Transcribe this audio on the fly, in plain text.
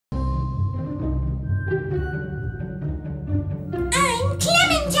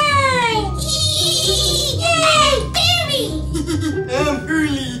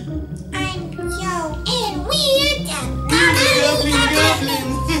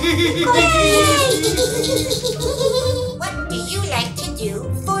What do you like to do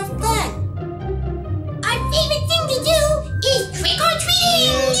for fun? Our favorite thing to do is trick or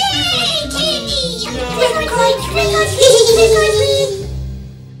treating! Yay! Candy! Trick or treat!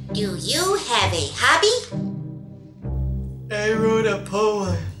 Do you have a hobby? I wrote a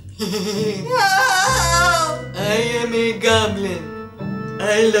poem. Oh! I am a goblin.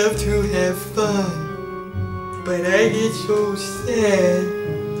 I love to have fun. But I get so sad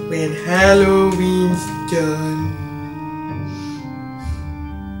when Halloween's done.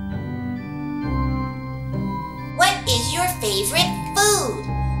 What is your favorite food?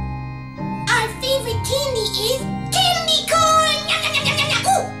 Our favorite candy is candy corn! Yum, yum, yum, yum, yum, yum.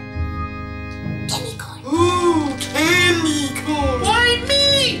 Ooh! Candy corn. Ooh, candy corn! Why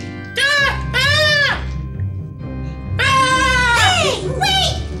me? Hey,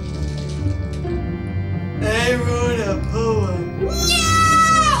 wait! I wrote a poem.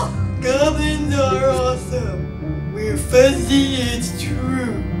 No! Goblins are awesome. We're fuzzy, it's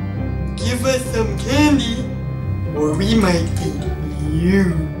true. Give us some candy, or we might eat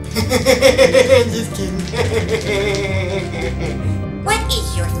you. Just kidding. What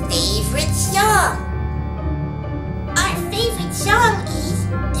is your favorite song? Our favorite song is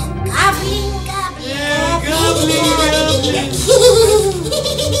the Gobbling Goblins. Yeah, Gobbling Goblins.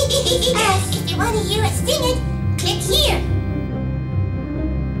 If you want to hear us sing it, click here.